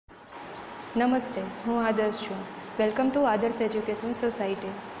નમસ્તે, હું આદર્શ છું. વેલકમ ટુ આદર્શ education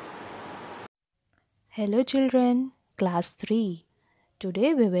society. Hello children, class 3. Today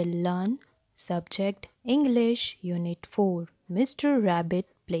we will learn subject English Unit 4. Mr. Rabbit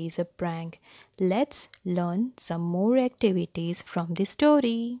plays a prank. Let's learn some more activities from the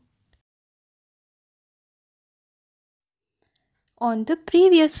story. On the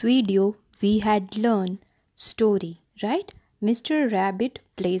previous video we had learned story, right? Mr. Rabbit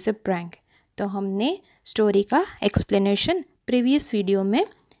plays a prank. तो हमने story का explanation previous video में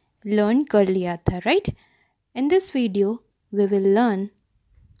learn कर लिया था, right? In this video we will learn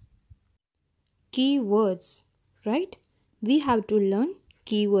keywords, right? We have to learn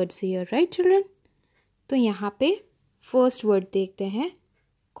keywords here, right children? तो यहाँ पे फर्स्ट वर्ड देखते हैं.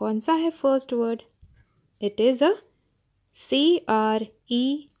 कौन सा है first word? It is a CREATURE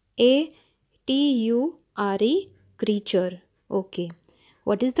creature. Okay,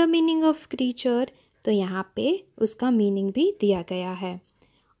 what is the meaning of creature? तो यहाँ पे उसका मीनिंग भी दिया गया है.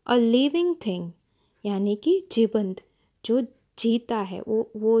 अ लिविंग थिंग यानी कि जीवंत, जो जीता है,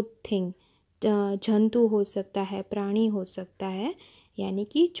 वो थिंग, जंतु हो सकता है, प्राणी हो सकता है, यानी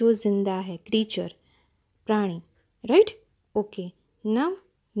कि जो जिंदा है, क्रीचर, प्राणी, right? Okay, now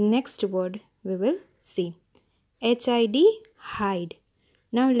next word we will see. HID, hide.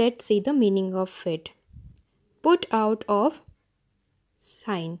 Now let's see the meaning of it. Put out of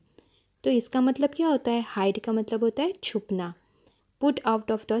sign. तो इसका मतलब क्या होता है? हाइड का मतलब होता है छुपना. Put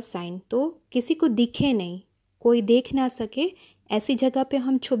out of the sign, तो किसी को दिखे नहीं, कोई देख ना सके, ऐसी जगह पे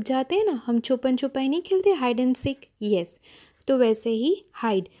हम छुप जाते हैं ना. हम छुपन छुपाई नहीं खेलते, हाइड एंड सीक. यस, तो वैसे ही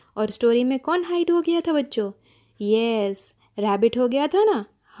हाइड. और स्टोरी में कौन हाइड हो गया था बच्चों? यस, रैबिट हो गया था ना.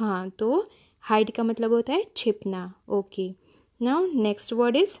 हाँ, तो हाइड का मतलब होता है छिपना. Okay, now next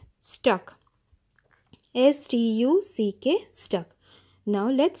word is stuck. STUCK, stuck. Now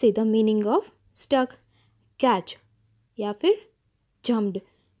let's see the meaning of stuck. Catch या फिर जैम्ड.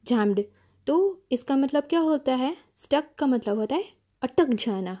 तो इसका मतलब क्या होता है? स्टक का मतलब होता है अटक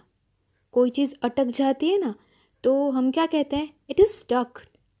जाना. कोई चीज़ अटक जाती है ना, तो हम क्या कहते हैं? It is stuck.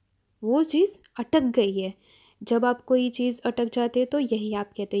 वो चीज़ अटक गई है. जब आप कोई चीज़ अटक जाती है तो यही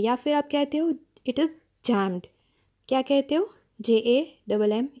आप कहते हो. या फिर आप कहते हो इट इज़ जैम्ड. क्या कहते हो?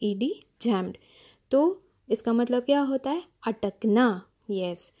 JAMMED, jammed. तो इसका मतलब क्या होता है? अटकना.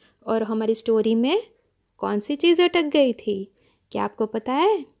 यस. और हमारी स्टोरी में कौन सी चीज़ अटक गई थी? क्या आपको पता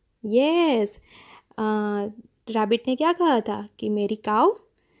है? यस, रैबिट ने क्या कहा था कि मेरी काऊ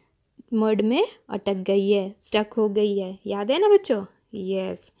मड में अटक गई है, स्टक हो गई है. याद है ना बच्चों?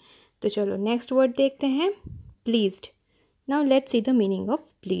 यस. तो चलो नेक्स्ट वर्ड देखते हैं. Pleased. Now let's see the meaning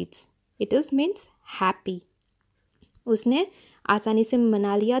of please. It is means happy. उसने आसानी से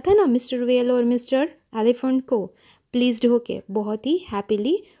मना लिया था ना मिस्टर वेल और मिस्टर एलिफेंट को. प्लीज्ड होके बहुत ही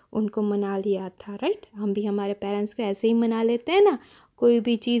हैप्पीली उनको मना लिया था, राइट? हम भी हमारे पेरेंट्स को ऐसे ही मना लेते हैं ना, कोई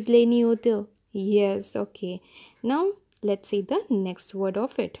भी चीज़ लेनी हो तो. Yes, okay. Now let's see the next word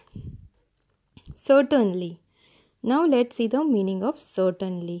of it. Certainly. Now let's see the meaning of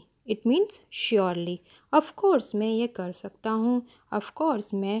certainly. It means surely. Of course मैं ये कर सकता हूँ. Of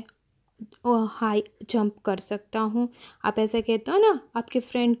course मैं हाई जंप कर सकता हूँ. आप ऐसा कहते हो ना आपके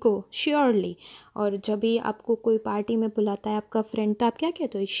फ्रेंड को, श्योरली. और जब भी आपको कोई पार्टी में बुलाता है आपका फ्रेंड, तो आप क्या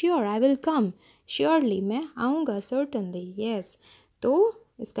कहते हो? Sure, I will come. Surely मैं आऊँगा. सर्टनली. यस, तो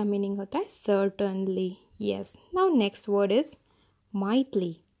इसका मीनिंग होता है certainly. Yes. Now next word is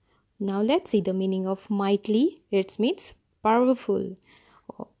mightily. Now let's see the meaning of mightily. It means powerful.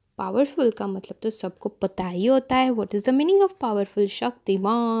 Powerful का मतलब तो सबको पता ही होता है. What is the meaning of powerful?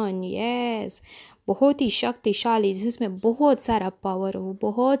 Shaktimaan. Yes, बहुत ही शक्तिशाली, जिसमें बहुत सारा पावर हो,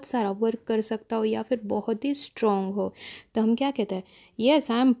 बहुत सारा वर्क कर सकता हो, या फिर बहुत ही स्ट्रॉन्ग हो. तो हम क्या कहते हैं?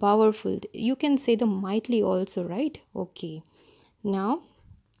 Yes, I am powerful. You can say the mightily also, right? Okay, now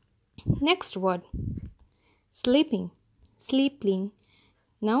next word. Sleeping. Sleeping.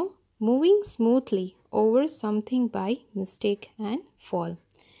 Now moving smoothly over something by mistake and fall.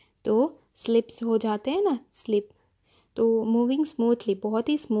 तो स्लिप्स हो जाते हैं ना, स्लिप. तो मूविंग स्मूथली, बहुत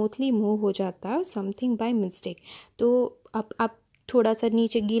ही स्मूथली मूव हो जाता है समथिंग बाय मिस्टेक. तो आप थोड़ा सा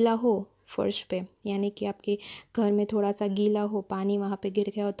नीचे गीला हो फर्श पे, यानी कि आपके घर में थोड़ा सा गीला हो, पानी वहाँ पे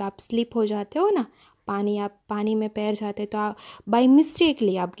गिर गया हो, तो आप स्लिप हो जाते हो ना. आप पानी में पैर जाते तो आप बाय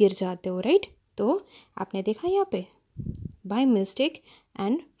मिस्टेकली आप गिर जाते हो, राइट? तो आपने देखा यहाँ पे by mistake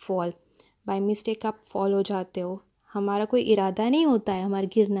and fall. By mistake आप फॉल हो जाते हो. हमारा कोई इरादा नहीं होता है हमारा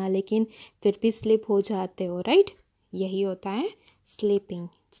गिरना, लेकिन फिर भी स्लिप हो जाते हो, राइट? यही होता है sleeping,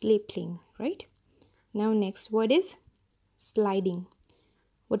 sleeping, right? Now next word is sliding.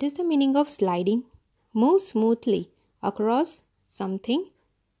 What is the meaning of sliding? Move smoothly across something,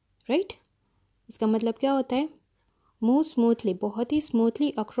 right? इसका मतलब क्या होता है? मूव स्मूथली, बहुत ही स्मूथली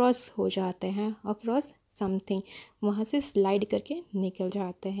अक्रॉस हो जाते हैं, अक्रॉस समथिंग, वहाँ से स्लाइड करके निकल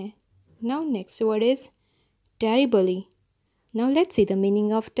जाते हैं। Now next word is terribly. Now let's see the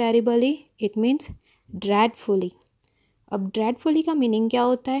meaning of terribly. It means dreadfully. अब ड्रेडफुली का मीनिंग क्या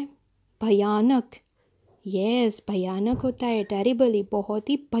होता है? भयानक। यस, भयानक होता है टेरिबली, बहुत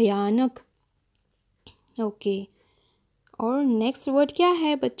ही भयानक। ओके, और नेक्स्ट वर्ड क्या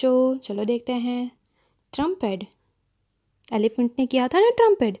है बच्चों? चलो देखते हैं। ट्रम्पेट। एलिफेंट ने किया था ना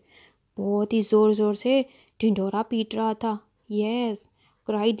ट्रम्पेट, बहुत ही ज़ोर ज़ोर से ढिंढोरा पीट रहा था। Yes,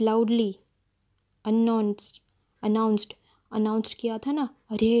 cried loudly, announced announced announced किया था ना,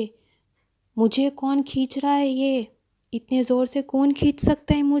 अरे मुझे कौन खींच रहा है, ये इतने ज़ोर से कौन खींच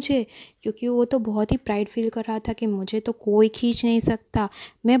सकता है मुझे? क्योंकि वो तो बहुत ही प्राइड फील कर रहा था कि मुझे तो कोई खींच नहीं सकता,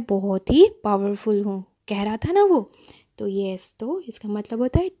 मैं बहुत ही पावरफुल हूँ, कह रहा था ना वो। तो यस, तो इसका मतलब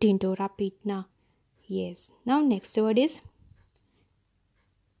होता है ढिंढोरा पीटना। Yes, now next word is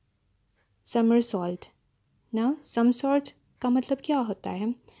somersault. Now somersault का मतलब क्या होता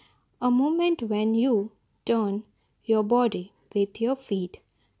है? A movement when you turn your body with your feet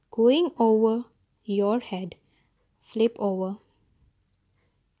going over your head, flip over.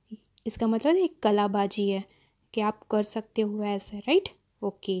 इसका मतलब एक कलाबाजी है कि आप कर सकते हो ऐसे, right?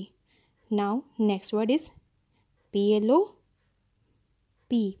 Okay, now next word is PLOP,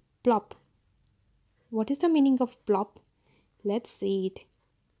 plop. What is the meaning of plop? Let's see it.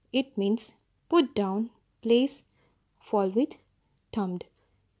 It means put down, place, fall with, thumbed.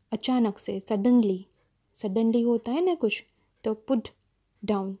 अचानक से, सडनली होता है ना कुछ, तो पुट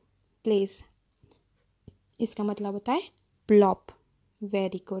डाउन, प्लेस, इसका मतलब होता है प्लॉप।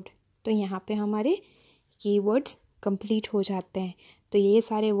 Very good. तो यहाँ पे हमारे कीवर्ड्स कंप्लीट हो जाते हैं। तो ये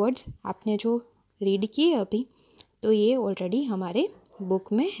सारे वर्ड्स आपने जो रीड किए अभी, तो ये ऑलरेडी हमारे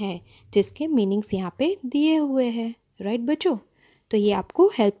बुक में है, जिसके मीनिंग्स यहाँ पे दिए हुए हैं, राइट बच्चों? तो ये आपको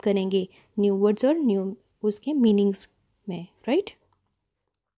हेल्प करेंगे न्यू वर्ड्स और न्यू उसके मीनिंग्स में, right?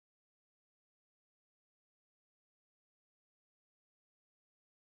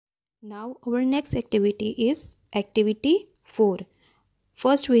 Now our next activity is activity 4.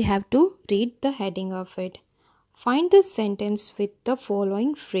 First we have to read the heading of it. Find the sentence with the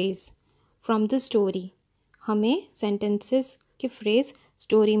following phrase from the story. हमें sentences के phrase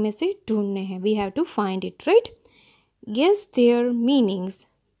story में से ढूंढने हैं. We have to find it, right? Guess their meanings,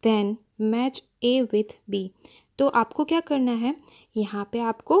 then match A with B. तो आपको क्या करना है? यहाँ पे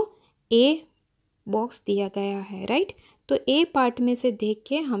आपको A बॉक्स दिया गया है, राइट? तो ए पार्ट में से देख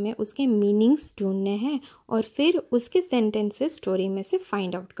के हमें उसके मीनिंग्स ढूंढने हैं और फिर उसके सेंटेंसेस स्टोरी में से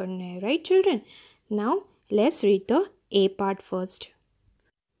फाइंड आउट करने हैं, right children? Now let's read the A part first.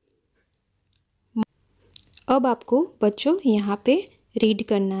 अब आपको बच्चों यहाँ पे रीड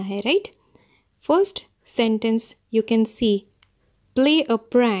करना है, right? First sentence you can C play a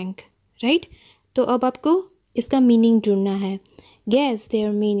prank, right? तो अब आपको इसका मीनिंग ढूंढना है। Gas there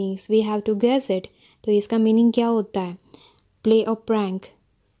meanings, we have to gas it. तो इसका मीनिंग क्या होता है? Play a prank.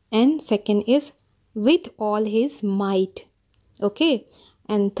 And second is with all his might, okay.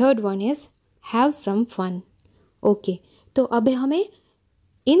 And third one is have some fun, okay. तो अब हमें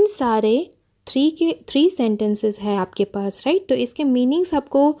इन सारे थ्री सेंटेंसेस है आपके पास, राइट? तो इसके मीनिंग्स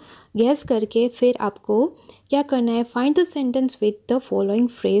आपको गैस करके फिर आपको क्या करना है? Find the sentence with the following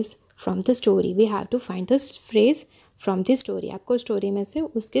phrase from the story. We have to find the phrase from the story. आपको स्टोरी में से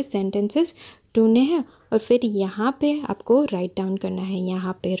उसके सेंटेंसेस ढूंढने हैं और फिर यहाँ पे आपको राइट डाउन करना है,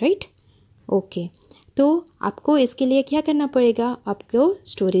 यहाँ पे, राइट? ओके। तो आपको इसके लिए क्या करना पड़ेगा? आपको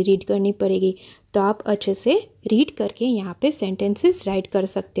स्टोरी रीड करनी पड़ेगी। तो आप अच्छे से रीड करके यहाँ पे सेंटेंसेस राइट कर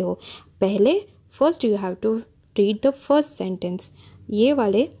सकते हो। पहले first you have to read the first sentence. ये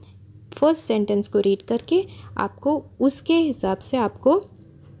वाले फर्स्ट सेंटेंस को रीड करके आपको उसके हिसाब से आपको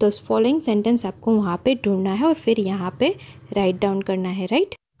द फॉलोइंग सेंटेंस आपको वहाँ पे ढूंढना है और फिर यहाँ पे राइट डाउन करना है,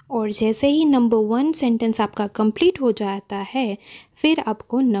 राइट? और जैसे ही नंबर 1 सेंटेंस आपका कंप्लीट हो जाता है, फिर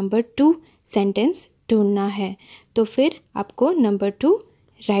आपको नंबर 2 सेंटेंस ढूंढना है। तो फिर आपको नंबर 2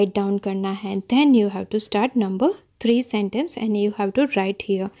 राइट डाउन करना है। Then you have to start number 3 sentence and you have to right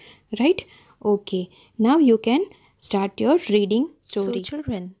here, right? Okay, now you can start your reading story. So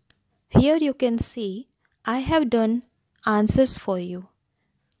children, here you can see I have done answers for you.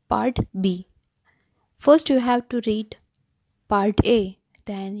 Part B. First you have to read part A,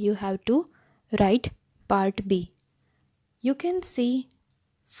 then you have to write part B. You can see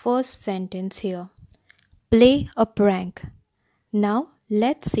first sentence here. Play a prank. Now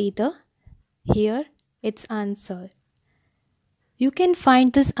let's see the here its answer. You can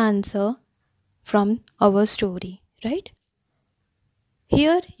find this answer from our story, right?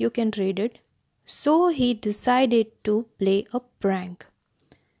 Here you can read it. So he decided to play a prank.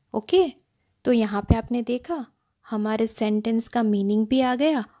 Okay, तो यहाँ पे आपने देखा हमारे sentence का meaning भी आ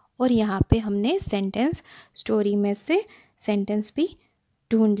गया और यहाँ पे हमने सेंटेंस स्टोरी में से सेंटेंस भी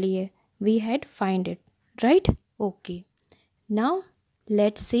ढूंढ लिए. We had find it, right? Okay, now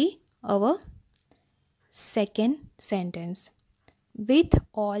let's see our second sentence. With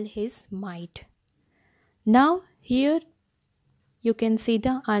all his might. Now here you can see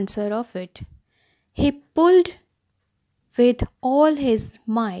the answer of it. He pulled with all his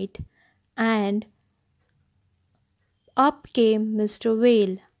might and up came Mr.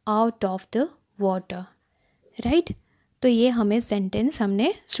 Whale out of the water. Right? तो ये हमें sentence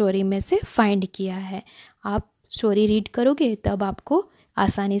हमने story में से find किया है. आप story read करोगे तब आपको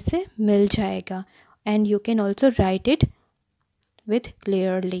आसानी से मिल जाएगा. And you can also write it with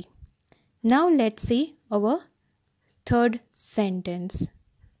clearly. Now let's see our third sentence.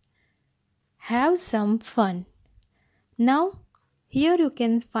 Have some fun. Now here you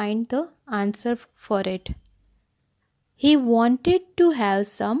can find the answer for it. He wanted to have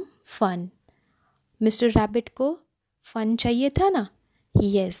some fun. Mister rabbit को fun चाहिए था ना.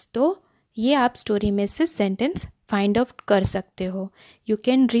 Yes, तो ये आप story में से sentence find out कर सकते हो. You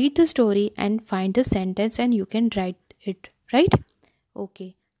can read the story and find the sentence and you can write it, right?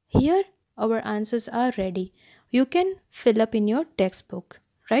 Okay, here our answers are ready. You can fill up in your textbook,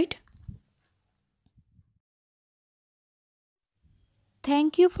 right?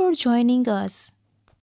 Thank you for joining us.